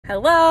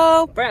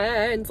Hello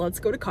friends, let's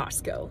go to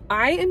Costco.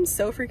 I am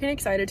so freaking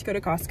excited to go to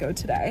Costco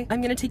today.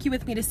 I'm gonna take you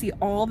with me to see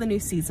all the new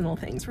seasonal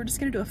things. We're just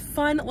gonna do a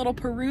fun little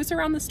peruse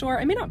around the store.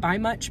 I may not buy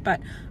much, but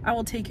I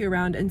will take you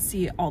around and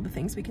see all the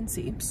things we can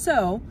see.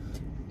 So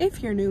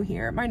if you're new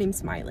here, my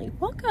name's Maile.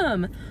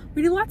 Welcome.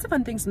 We do lots of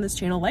fun things on this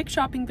channel, like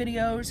shopping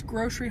videos,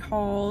 grocery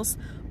hauls,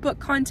 book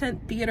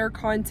content, theater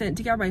content,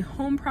 DIY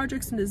home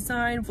projects and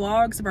design,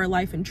 vlogs of our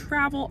life and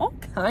travel, all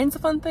kinds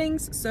of fun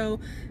things.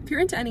 So if you're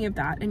into any of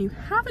that and you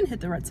haven't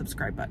hit the red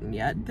subscribe button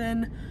yet,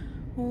 then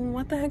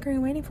what the heck are you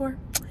waiting for?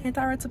 Hit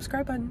that red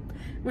subscribe button.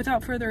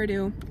 Without further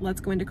ado, let's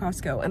go into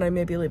Costco, and I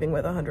may be leaving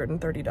with a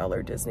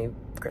 $130 Disney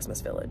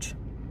Christmas Village.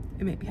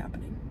 It may be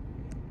happening.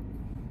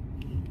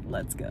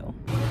 Let's go.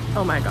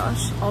 Oh my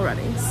gosh,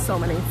 already so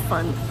many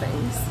fun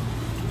things.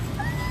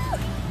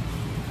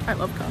 I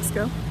love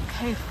Costco.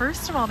 Okay,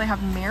 first of all, they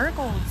have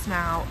marigolds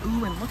now.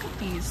 Ooh, and look at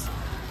these.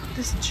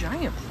 This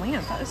giant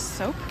plant, that is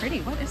so pretty.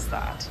 What is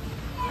that?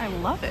 I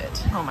love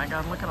it. Oh my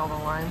God, look at all the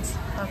lines.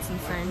 That's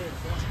insane.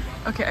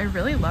 Okay, I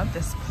really love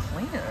this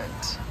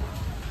plant.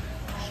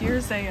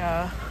 Here's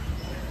a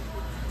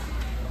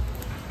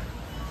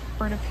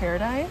bird of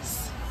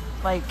paradise,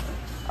 like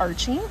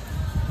Archie.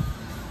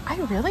 I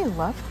really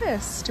love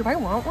this. Do I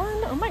want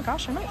one? Oh my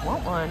gosh, I might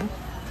want one.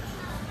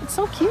 It's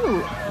so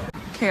cute.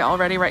 Okay,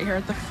 already right here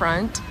at the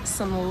front,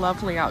 some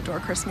lovely outdoor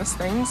Christmas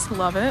things.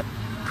 Love it.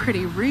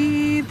 Pretty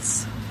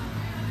wreaths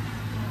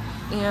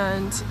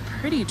and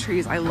pretty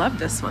trees. I love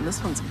this one.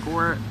 This one's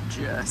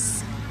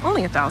gorgeous.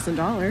 Only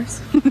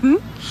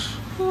 $1,000.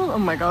 Oh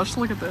my gosh,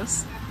 look at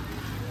this.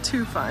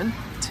 Too fun.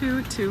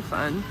 Too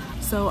fun.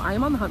 So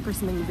I'm on the hunt for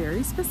something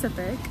very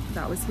specific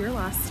that was here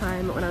last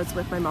time when I was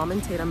with my mom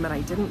and Tatum that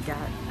I didn't get,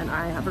 and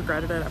I have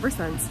regretted it ever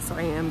since, so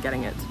I am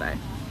getting it today.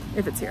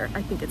 If it's here.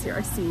 I think it's here.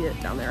 I see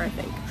it down there, I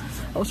think.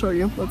 I'll show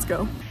you. Let's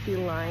go. The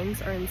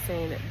lines are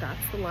insane. That's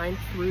the line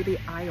through the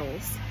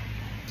aisles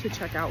to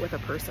check out with a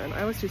person.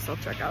 I always do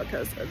self-checkout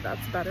because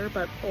that's better,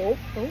 but oh,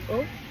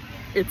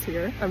 it's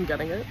here. I'm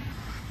getting it.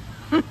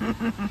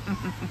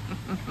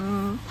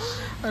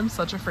 I'm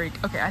such a freak.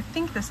 Okay, I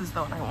think this is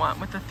the one I want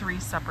with the 3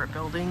 separate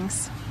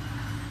buildings.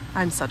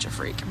 I'm such a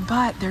freak.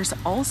 But there's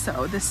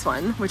also this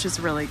one, which is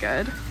really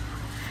good.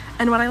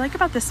 And what I like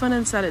about this one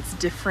is that it's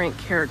different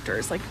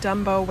characters, like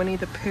Dumbo, Winnie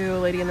the Pooh,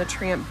 Lady and the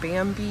Tramp,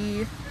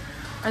 Bambi.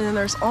 And then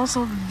there's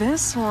also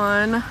this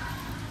one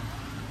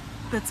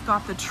that's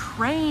got the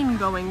train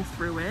going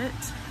through it.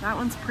 That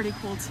one's pretty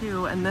cool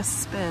too, and this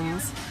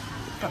spins.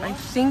 But I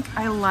think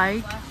I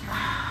like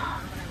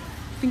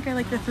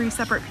the 3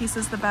 separate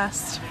pieces the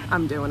best.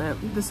 I'm doing it.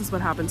 This is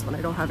what happens when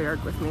I don't have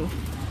Eric with me.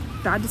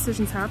 Bad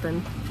decisions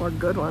happen, or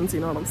good ones, you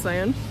know what I'm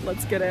saying?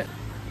 Let's get it.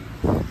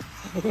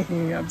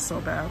 I'm so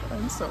bad.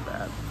 I'm so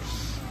bad.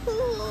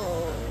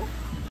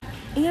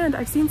 And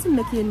I've seen some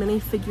Mickey and Minnie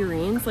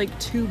figurines, like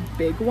 2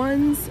 big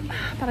ones,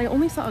 but I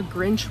only saw a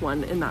Grinch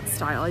one in that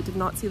style. I did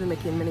not see the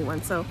Mickey and Minnie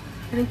one, so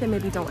I think they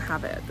maybe don't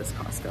have it at this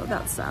Costco.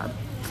 That's sad.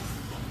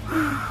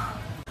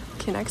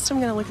 Okay, next I'm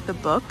gonna look at the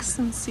books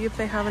and see if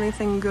they have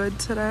anything good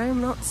today.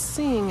 I'm not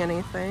seeing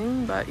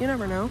anything, but you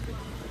never know.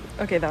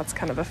 Okay, that's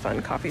kind of a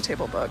fun coffee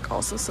table book.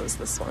 Also says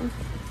this one.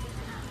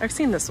 I've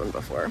seen this one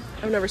before.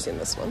 I've never seen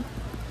this one.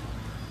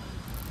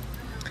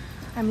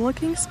 I'm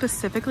looking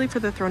specifically for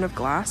the Throne of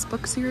Glass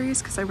book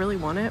series because I really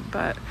want it,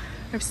 but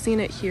I've seen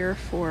it here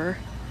for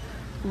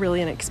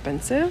really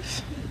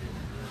inexpensive.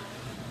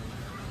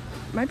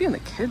 Might be in the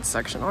kids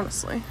section,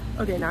 honestly.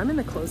 Okay, now I'm in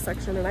the clothes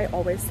section, and I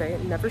always say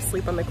never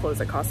sleep on the clothes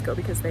at Costco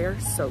because they are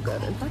so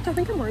good. In fact, I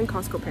think I'm wearing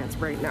Costco pants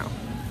right now.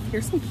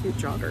 Here's some cute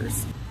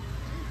joggers.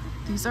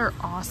 These are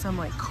awesome,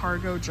 like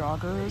cargo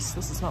joggers.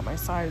 This is not my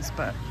size,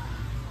 but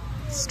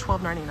it's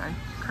 $12.99.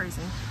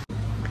 Crazy.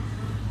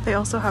 They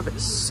also have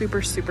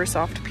super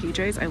soft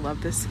PJs. I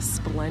love this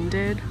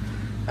Splendid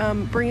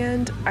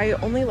brand. I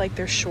only like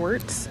their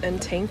shorts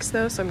and tanks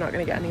though, so I'm not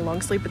gonna get any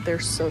long sleeve, but they're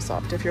so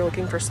soft. If you're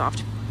looking for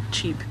soft,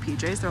 cheap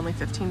PJs, they're only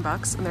 15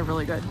 bucks and they're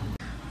really good.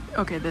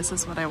 Okay, this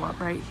is what I want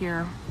right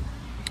here.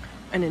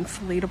 An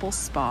inflatable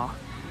spa.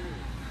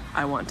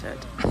 I want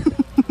it.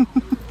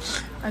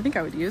 I think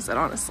I would use it,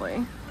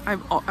 honestly.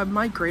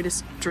 My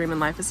greatest dream in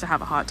life is to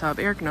have a hot tub.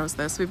 Eric knows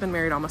this. We've been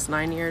married almost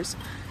 9 years.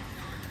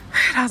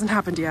 It hasn't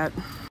happened yet.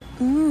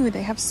 Ooh,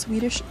 they have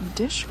Swedish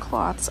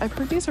dishcloths. I've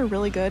heard these are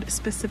really good,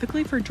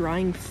 specifically for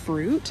drying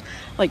fruit,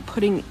 like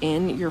putting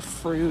in your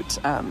fruit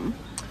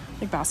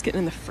like basket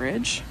in the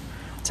fridge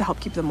to help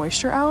keep the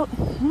moisture out.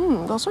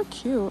 Those are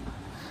cute.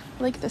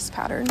 I like this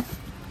pattern.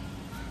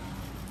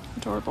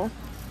 Adorable.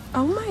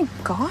 Oh my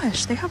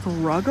gosh, they have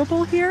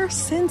Ruggable here?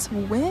 Since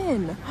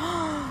when?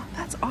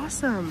 That's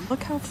awesome.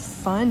 Look how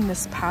fun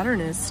this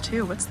pattern is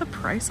too. What's the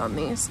price on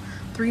these?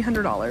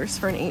 $300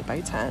 for an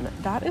 8x10.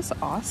 That is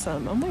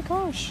awesome. Oh my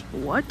gosh.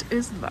 What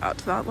is that?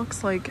 That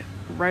looks like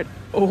red.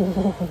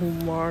 Oh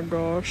my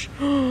gosh.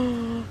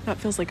 That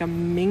feels like a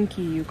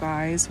minky, you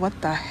guys. What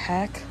the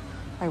heck?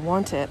 I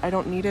want it. I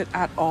don't need it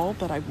at all,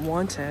 but I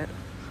want it.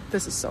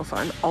 This is so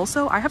fun.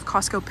 Also, I have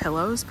Costco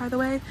pillows, by the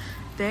way.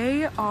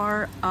 They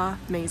are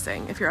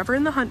amazing. If you're ever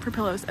in the hunt for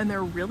pillows, and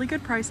they're really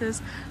good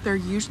prices, they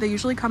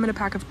usually come in a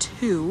pack of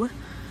 2.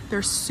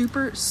 They're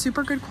super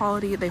good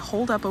quality. They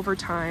hold up over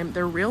time.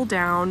 They're real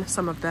down,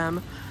 some of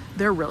them.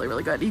 They're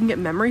really good. You can get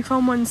memory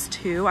foam ones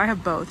too. I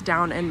have both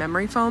down and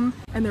memory foam,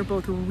 and they're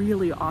both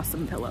really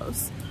awesome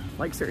pillows.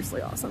 Like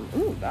seriously awesome.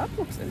 Ooh, that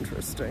looks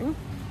interesting.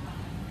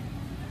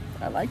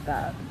 I like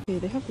that. Okay,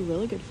 they have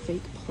really good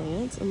fake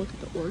plants, and look at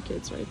the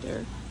orchids right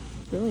there.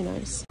 Really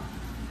nice.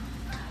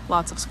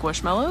 Lots of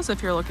squishmallows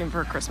if you're looking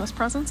for Christmas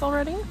presents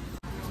already.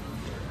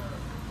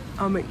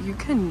 You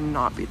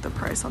cannot beat the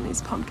price on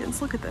these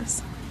pumpkins. Look at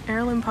this.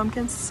 Heirloom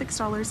pumpkins,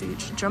 $6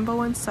 each. Jumbo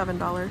ones,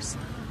 $7.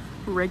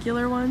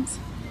 Regular ones,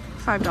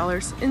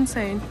 $5.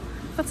 Insane.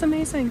 That's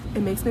amazing. It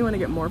makes me want to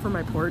get more for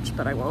my porch,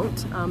 but I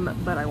won't.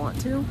 But I want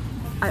to.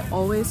 I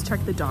always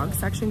check the dog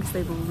section because they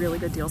have really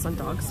good deals on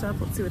dog stuff.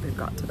 Let's see what they've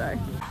got today.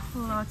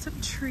 Lots of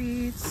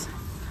treats.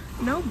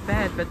 No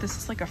bed, but this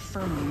is like a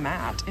fur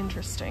mat.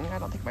 Interesting. I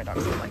don't think my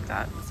dogs would like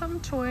that. Some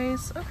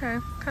toys. Okay,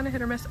 kind of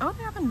hit or miss. Oh,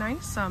 they have a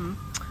nice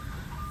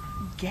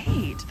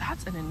gate.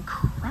 That's an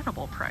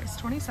incredible price.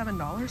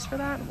 $27 for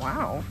that.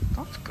 Wow,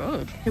 that's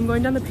good. I'm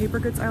going down the paper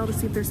goods aisle to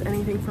see if there's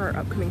anything for our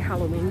upcoming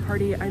Halloween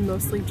party. I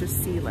mostly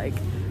just see like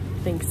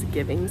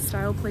Thanksgiving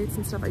style plates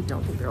and stuff. I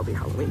don't think there'll be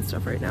Halloween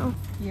stuff right now.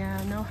 Yeah,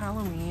 no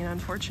Halloween,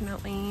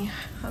 unfortunately.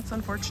 That's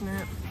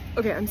unfortunate.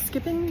 Okay, I'm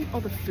skipping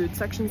all the food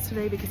sections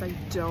today because I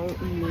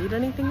don't need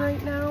anything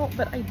right now,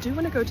 but I do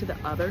want to go to the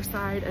other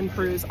side and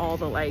peruse all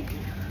the like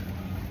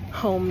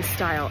home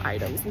style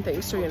items and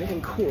things, show you anything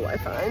cool I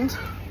find.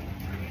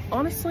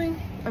 Honestly,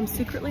 I'm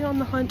secretly on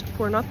the hunt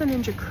for not the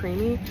Ninja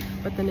Creamy,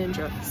 but the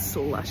Ninja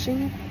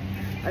Slushy.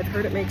 I've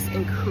heard it makes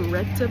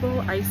incredible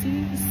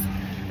ices,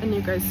 and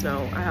you guys know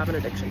I have an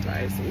addiction to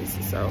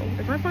ices, so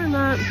if I find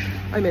that,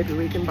 maybe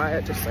we can buy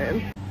it, just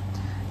saying.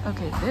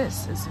 Okay,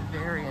 this is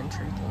very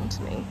intriguing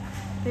to me.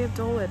 They have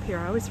Dole Whip here.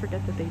 I always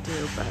forget that they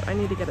do, but I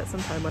need to get it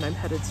sometime when I'm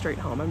headed straight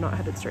home. I'm not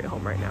headed straight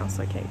home right now,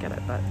 so I can't get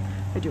it, but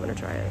I do want to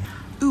try it.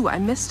 Ooh, I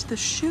missed the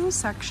shoe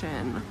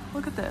section.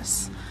 Look at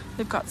this.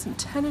 They've got some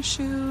tennis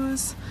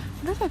shoes. I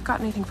wonder if they've got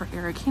anything for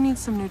Eric. He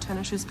needs some new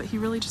tennis shoes, but he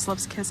really just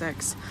loves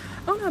Kizik's.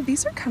 Oh no,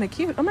 these are kind of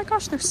cute. Oh my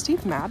gosh, they're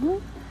Steve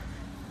Madden.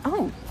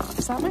 Oh,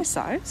 is that my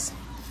size?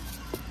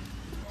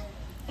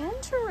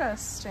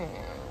 Interesting.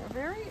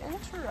 Very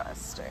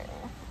interesting.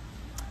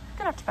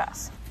 Gonna have to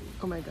pass.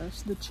 Oh my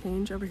gosh, the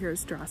change over here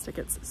is drastic.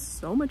 It's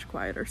so much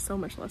quieter, so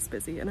much less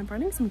busy, and I'm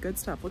finding some good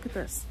stuff. Look at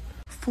this.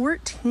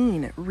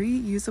 14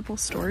 reusable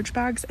storage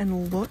bags,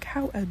 and look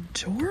how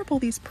adorable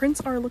these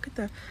prints are. Look at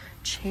the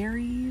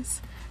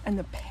cherries and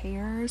the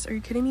pears. Are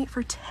you kidding me?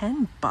 For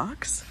 10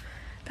 bucks?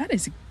 That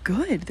is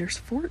good. There's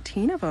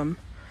 14 of them.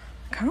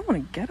 I kind of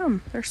want to get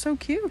them. They're so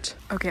cute.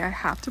 Okay, I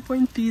have to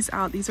point these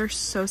out. These are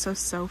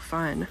so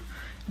fun.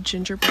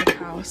 Gingerbread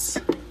house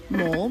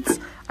molds.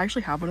 I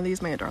actually have one of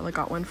these. My Aunt Darla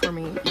got one for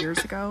me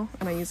years ago,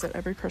 and I use it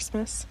every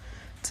Christmas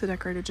to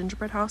decorate a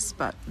gingerbread house,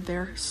 but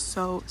they're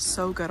so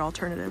good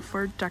alternative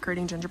for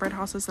decorating gingerbread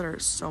houses that are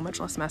so much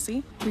less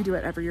messy. We do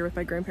it every year with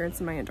my grandparents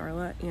and my Aunt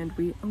Darla, and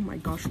oh my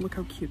gosh, look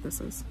how cute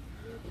this is.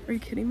 Are you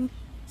kidding me?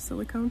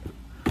 Silicone.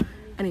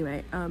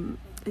 Anyway,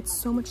 it's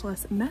so much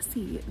less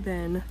messy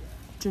than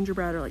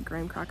gingerbread or like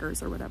graham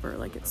crackers or whatever.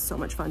 Like, it's so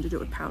much fun to do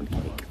it with pound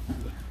cake.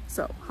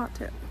 So, hot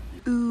tip.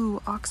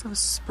 Ooh, OXO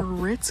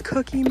spritz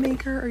cookie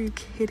maker. Are you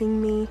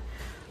kidding me?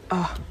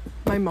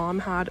 My mom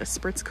had a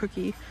spritz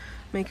cookie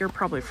maker,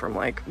 probably from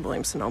like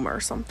Williams-Sonoma or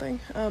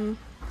something.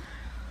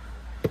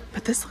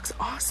 But this looks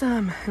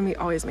awesome. And we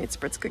always made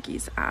spritz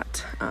cookies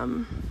at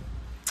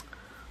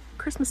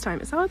Christmas time.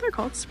 Is that what they're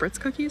called? Spritz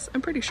cookies?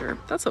 I'm pretty sure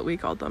that's what we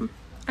called them.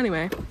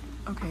 Anyway,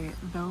 okay,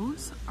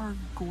 those are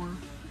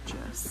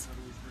gorgeous.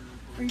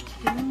 Are you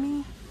kidding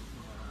me?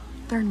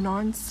 They're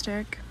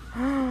non-stick.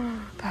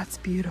 That's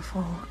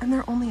beautiful. And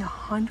they're only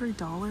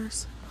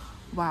 $100.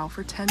 Wow,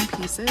 for 10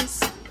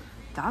 pieces?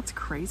 That's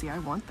crazy. I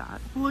want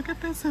that. Look at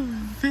this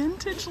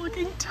vintage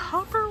looking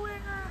Tupperware.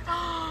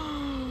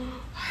 I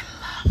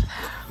love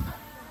them.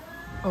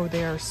 Oh,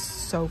 they are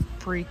so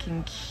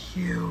freaking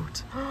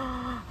cute.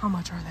 How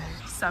much are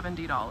they?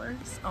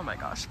 $70. Oh my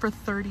gosh, for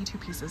 32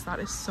 pieces. That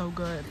is so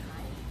good.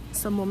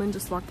 Some woman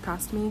just walked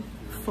past me,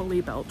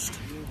 fully belched.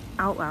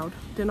 Out loud.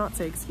 Did not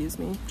say excuse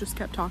me. Just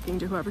kept talking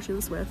to whoever she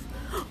was with.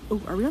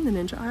 Oh, are we on the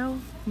Ninja aisle?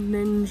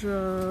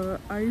 Ninja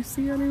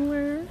icy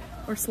anywhere?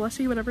 Or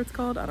slushy, whatever it's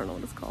called. I don't know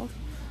what it's called.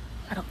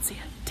 I don't see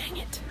it. Dang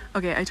it.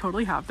 Okay, I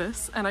totally have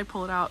this, and I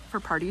pull it out for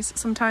parties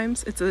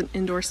sometimes. It's an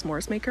indoor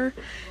s'mores maker.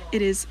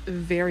 It is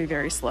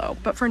very slow,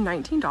 but for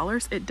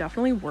 $19, it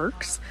definitely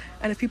works.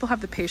 And if people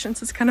have the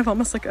patience, it's kind of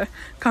almost like a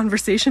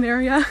conversation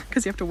area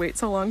because you have to wait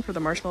so long for the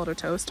marshmallow to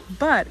toast.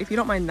 But if you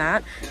don't mind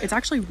that, it's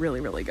actually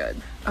really good.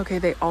 Okay,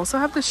 they also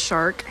have the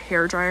Shark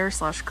hair dryer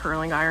 /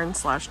 curling iron /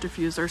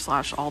 diffuser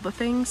 / all the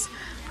things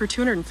for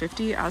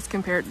 $250 as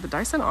compared to the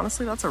Dyson.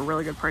 Honestly, that's a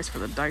really good price for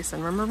the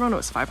Dyson. Remember when it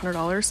was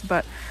 $500?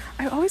 But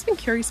I've always been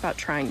curious about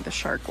trying the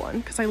Shark one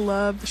because I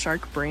love the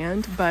Shark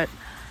brand, but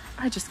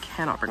I just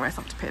cannot bring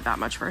myself to pay that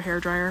much for a hair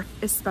dryer,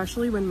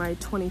 especially when my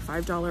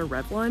 $25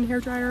 Revlon hair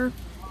dryer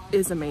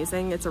is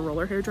amazing. It's a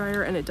roller hair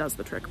dryer and it does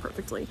the trick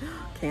perfectly.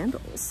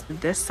 Candles.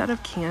 This set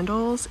of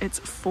candles, it's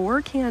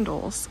 4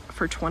 candles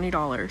for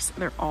 $20.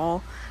 They're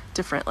all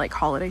different like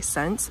holiday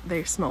scents.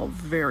 They smell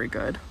very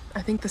good.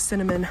 I think the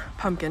cinnamon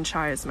pumpkin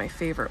chai is my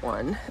favorite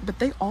one, but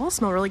they all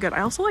smell really good.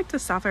 I also like the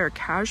sapphire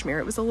cashmere.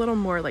 It was a little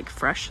more like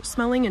fresh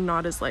smelling and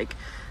not as like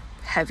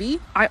heavy.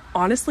 I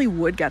honestly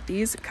would get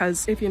these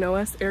because if you know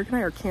us, Eric and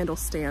I are candle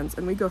stands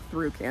and we go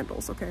through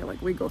candles, okay?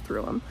 Like we go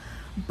through them,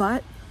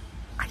 but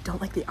I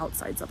don't like the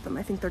outsides of them.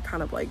 I think they're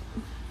kind of like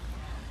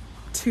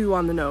too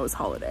on the nose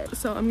holiday.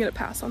 So I'm gonna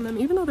pass on them,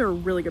 even though they're a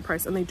really good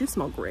price and they do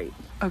smell great.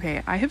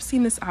 Okay, I have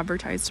seen this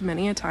advertised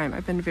many a time.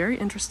 I've been very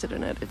interested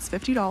in it. It's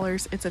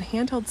 $50. It's a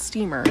handheld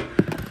steamer.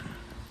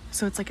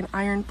 So it's like an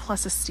iron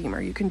plus a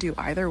steamer. You can do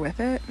either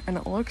with it and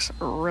it looks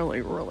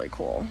really, really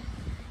cool.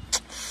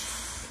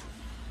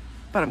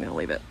 But I'm gonna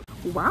leave it.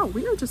 Wow,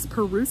 we are just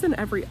perusing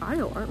every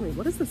aisle, aren't we?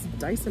 What is this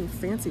Dyson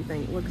fancy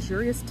thing?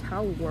 Luxurious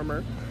towel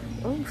warmer.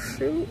 Oh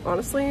shoot,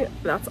 honestly,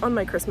 that's on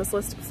my Christmas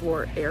list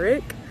for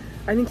Eric.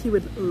 I think he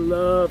would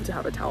love to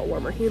have a towel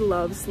warmer. He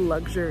loves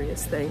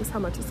luxurious things. How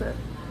much is it?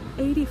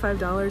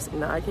 $85.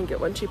 Nah, I can get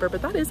one cheaper,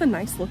 but that is a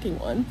nice looking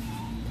one.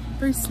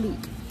 Very sleek.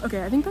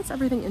 Okay, I think that's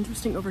everything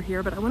interesting over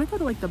here, but I want to go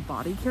to like the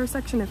body care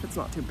section if it's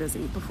not too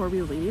busy before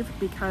we leave,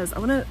 because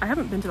I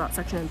haven't been to that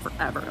section in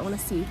forever. I want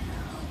to see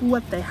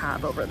what they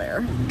have over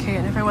there. Okay,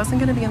 and if I wasn't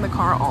gonna be in the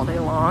car all day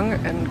long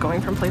and going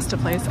from place to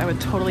place, I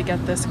would totally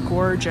get this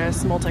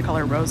gorgeous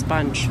multicolor rose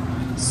bunch.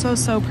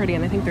 So pretty,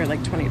 and I think they're like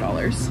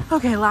 $20.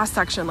 Okay, last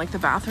section, like the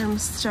bathroom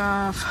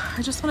stuff.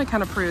 I just want to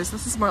kind of peruse.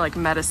 This is more like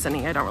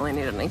medicine-y. I don't really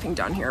need anything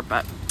down here,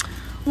 but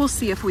we'll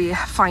see if we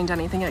find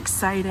anything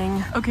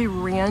exciting. Okay,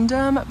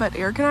 random, but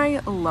Eric and I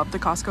love the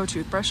Costco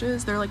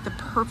toothbrushes. They're like the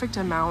perfect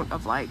amount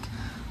of like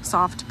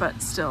soft,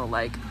 but still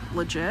like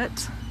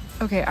legit.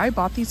 Okay, I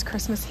bought these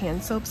Christmas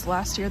hand soaps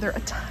last year. They're a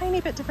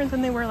tiny bit different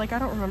than they were. Like, I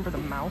don't remember the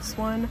mouse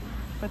one,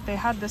 but they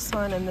had this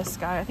one and this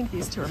guy. I think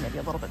these two are maybe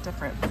a little bit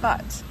different,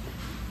 but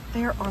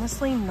they are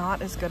honestly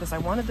not as good as I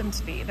wanted them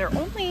to be. They're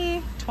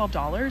only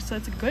 $12, so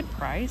it's a good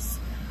price,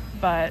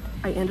 but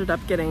I ended up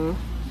getting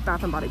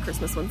Bath & Body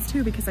Christmas ones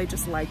too because I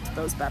just liked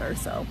those better.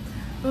 So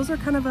those are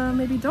kind of a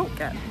maybe don't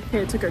get.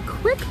 Okay, I took a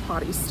quick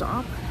potty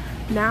stop.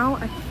 Now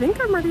I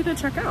think I'm ready to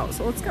check out,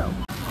 so let's go.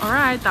 All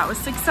right, that was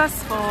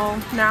successful.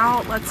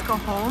 Now let's go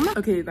home.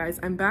 Okay, you guys,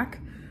 I'm back.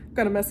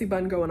 Got a messy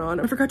bun going on.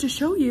 I forgot to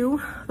show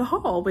you the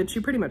haul, which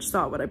you pretty much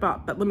saw what I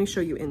bought, but let me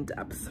show you in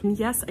depth. And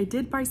yes, I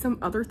did buy some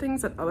other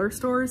things at other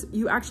stores.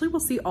 You actually will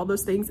see all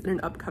those things in an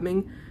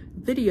upcoming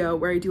video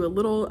where I do a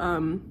little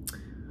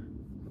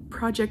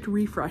project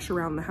refresh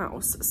around the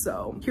house.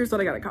 So here's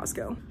what I got at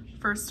Costco.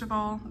 First of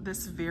all,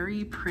 this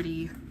very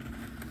pretty,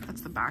 that's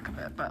the back of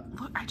it, but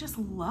look, I just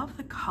love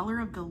the color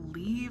of the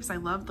leaves. I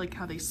love like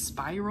how they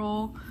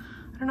spiral.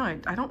 I don't know,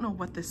 I don't know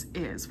what this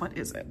is. What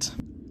is it?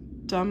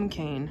 Dumb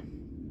cane.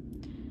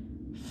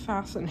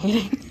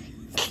 Fascinating.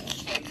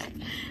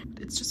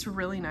 It's just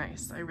really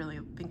nice. I really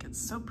think it's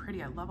so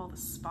pretty. I love all the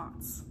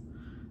spots.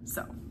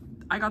 So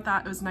I got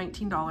that. It was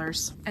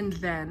 $19. And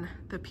then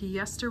the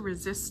pièce de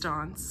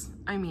résistance.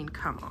 I mean,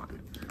 come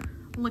on.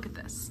 Look at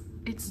this.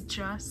 It's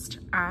just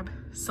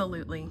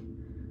absolutely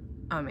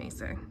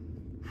amazing.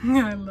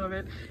 I love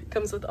it.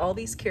 Comes with all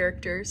these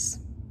characters.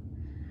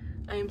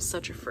 I am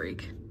such a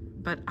freak,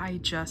 but I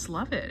just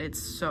love it.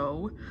 It's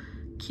so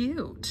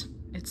cute.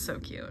 It's so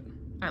cute.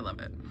 I love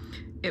it.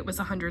 It was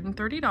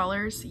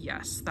 $130.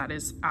 Yes, that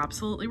is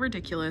absolutely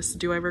ridiculous.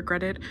 Do I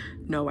regret it?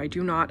 No, I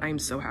do not. I'm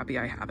so happy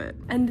I have it.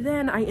 And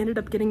then I ended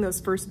up getting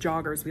those first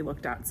joggers we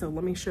looked at. So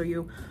let me show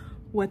you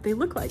what they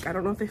look like. I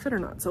don't know if they fit or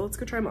not. So let's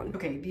go try them on.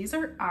 Okay, these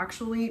are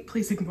actually,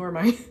 please ignore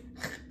my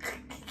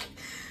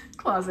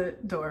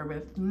closet door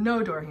with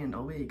no door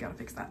handle. We gotta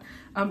fix that.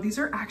 These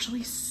are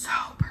actually so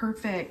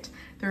perfect.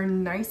 They're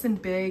nice and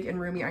big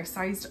and roomy. I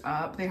sized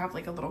up. They have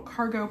like a little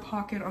cargo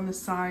pocket on the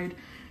side.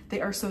 They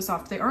are so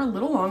soft. They are a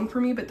little long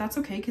for me, but that's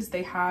okay because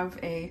they have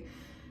a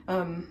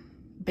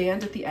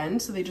band at the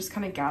end, so they just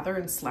kind of gather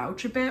and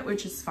slouch a bit,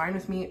 which is fine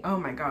with me. Oh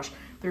my gosh,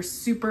 they're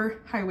super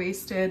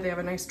high-waisted. They have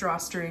a nice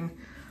drawstring.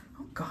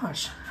 Oh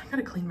gosh, I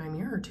gotta clean my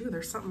mirror too.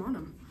 There's something on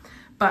them.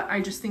 But I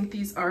just think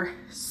these are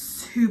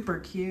super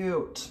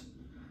cute.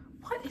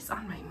 What is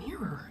on my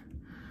mirror?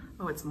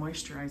 Oh, it's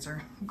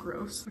moisturizer.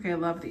 Gross. Okay, I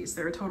love these.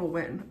 They're a total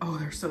win. Oh,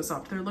 they're so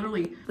soft. They're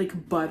literally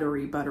like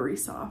buttery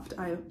soft.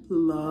 I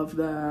love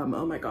them.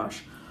 Oh my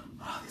gosh.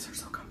 Oh, these are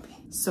so comfy.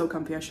 So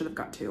comfy. I should have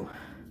got two.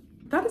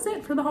 That is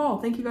it for the haul.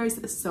 Thank you guys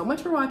so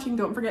much for watching.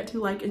 Don't forget to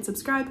like and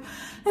subscribe,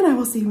 and I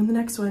will see you in the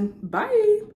next one. Bye.